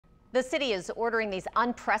The city is ordering these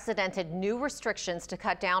unprecedented new restrictions to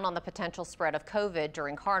cut down on the potential spread of COVID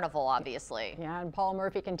during Carnival, obviously. Yeah, and Paul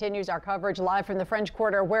Murphy continues our coverage live from the French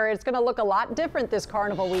Quarter, where it's going to look a lot different this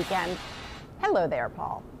Carnival weekend. Hello there,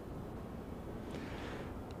 Paul.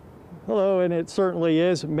 Hello, and it certainly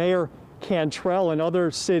is. Mayor Cantrell and other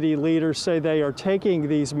city leaders say they are taking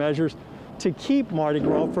these measures to keep Mardi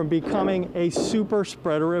Gras from becoming a super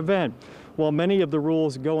spreader event. While many of the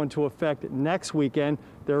rules go into effect next weekend,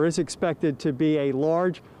 there is expected to be a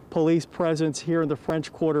large police presence here in the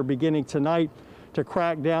French Quarter beginning tonight to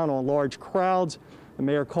crack down on large crowds. The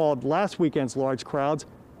mayor called last weekend's large crowds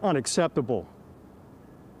unacceptable.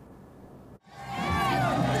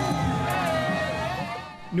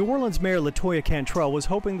 New Orleans Mayor LaToya Cantrell was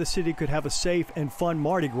hoping the city could have a safe and fun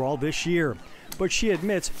Mardi Gras this year. But she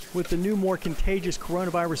admits with the new, more contagious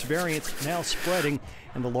coronavirus variants now spreading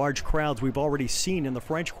and the large crowds we've already seen in the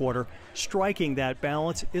French Quarter, striking that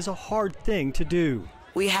balance is a hard thing to do.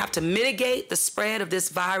 We have to mitigate the spread of this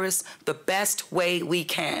virus the best way we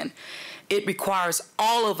can. It requires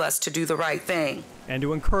all of us to do the right thing. And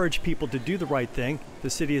to encourage people to do the right thing, the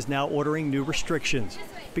city is now ordering new restrictions.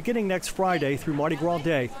 Beginning next Friday through Mardi Gras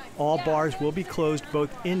Day, all bars will be closed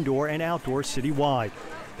both indoor and outdoor citywide.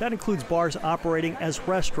 That includes bars operating as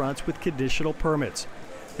restaurants with conditional permits.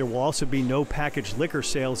 There will also be no packaged liquor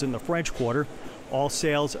sales in the French Quarter. All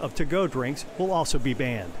sales of to-go drinks will also be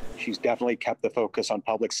banned. She's definitely kept the focus on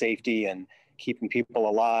public safety and keeping people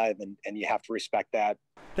alive, and you have to respect that.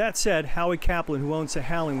 That said, Howie Kaplan, who owns the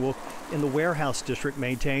Howling Wolf in the Warehouse District,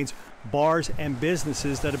 maintains bars and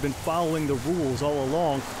businesses that have been following the rules all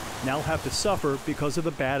along now have to suffer because of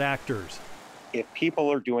the bad actors. If people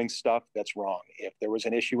are doing stuff that's wrong, if there was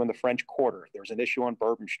an issue in the French Quarter, if there's an issue on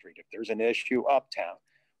Bourbon Street, if there's an issue uptown,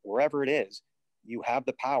 wherever it is, you have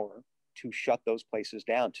the power to shut those places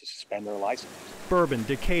down, to suspend their licenses. Bourbon,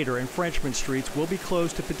 Decatur, and Frenchmen Streets will be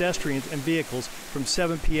closed to pedestrians and vehicles from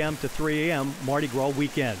 7 p.m. to 3 a.m. Mardi Gras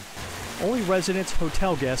weekend. Only residents,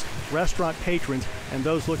 hotel guests, restaurant patrons, and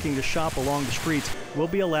those looking to shop along the streets will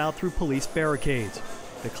be allowed through police barricades.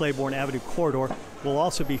 The Claiborne Avenue corridor will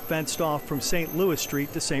also be fenced off from St. Louis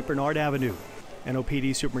Street to St. Bernard Avenue.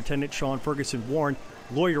 NOPD Superintendent Sean Ferguson warned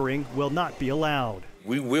loitering will not be allowed.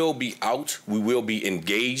 We will be out, we will be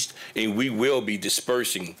engaged, and we will be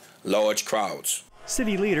dispersing large crowds.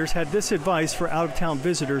 City leaders had this advice for out-of-town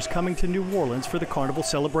visitors coming to New Orleans for the Carnival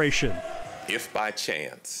celebration. If by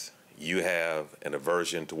chance you have an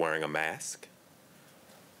aversion to wearing a mask,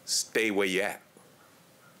 stay where you're at.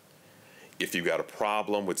 If you've got a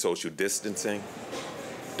problem with social distancing,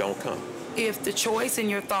 don't come. If the choice and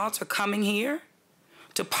your thoughts are coming here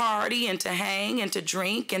to party and to hang and to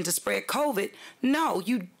drink and to spread COVID, no,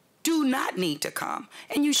 you do not need to come,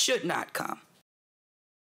 and you should not come.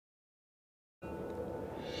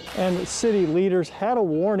 And city leaders had a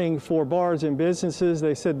warning for bars and businesses.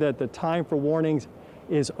 They said that the time for warnings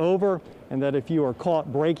is over and that if you are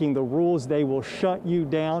caught breaking the rules, they will shut you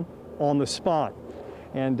down on the spot.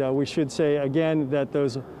 And we should say again that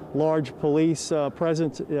those large police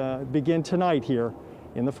presence begin tonight here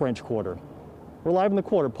in the French Quarter. We're live in the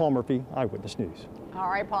Quarter. Paul Murphy, Eyewitness News. All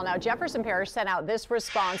right, Paul. Now, Jefferson Parish sent out this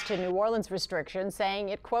response to New Orleans restrictions, saying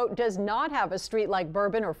it, quote, does not have a street like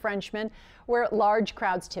Bourbon or Frenchmen where large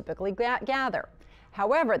crowds typically gather.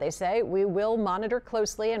 However, they say we will monitor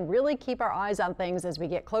closely and really keep our eyes on things as we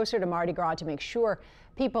get closer to Mardi Gras to make sure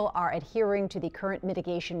people are adhering to the current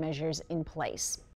mitigation measures in place.